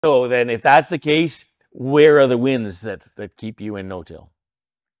So then if that's the case, where are the wins that keep you in no-till?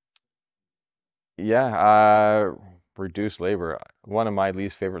 Yeah, reduce labor. One of my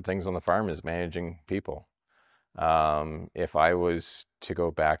least favorite things on the farm is managing people. If I was to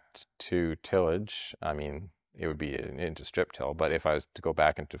go back to tillage, I mean, it would be into strip till, but if I was to go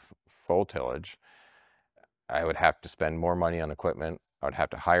back into full tillage, I would have to spend more money on equipment. I would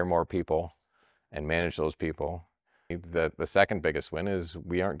have to hire more people and manage those people. The second biggest win is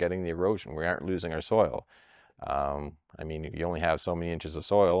we aren't getting the erosion. We aren't losing our soil. I mean, you only have so many inches of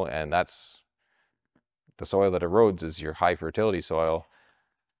soil, and that's the soil that erodes is your high fertility soil.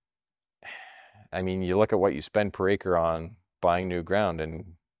 I mean, you look at what you spend per acre on buying new ground,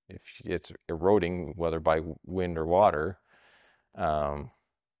 and if it's eroding, whether by wind or water, um,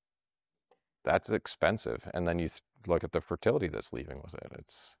 that's expensive. And then you look at the fertility that's leaving with it.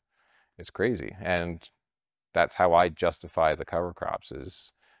 It's crazy. And that's how I justify the cover crops,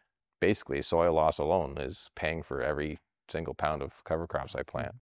 is basically soil loss alone is paying for every single pound of cover crops I plant.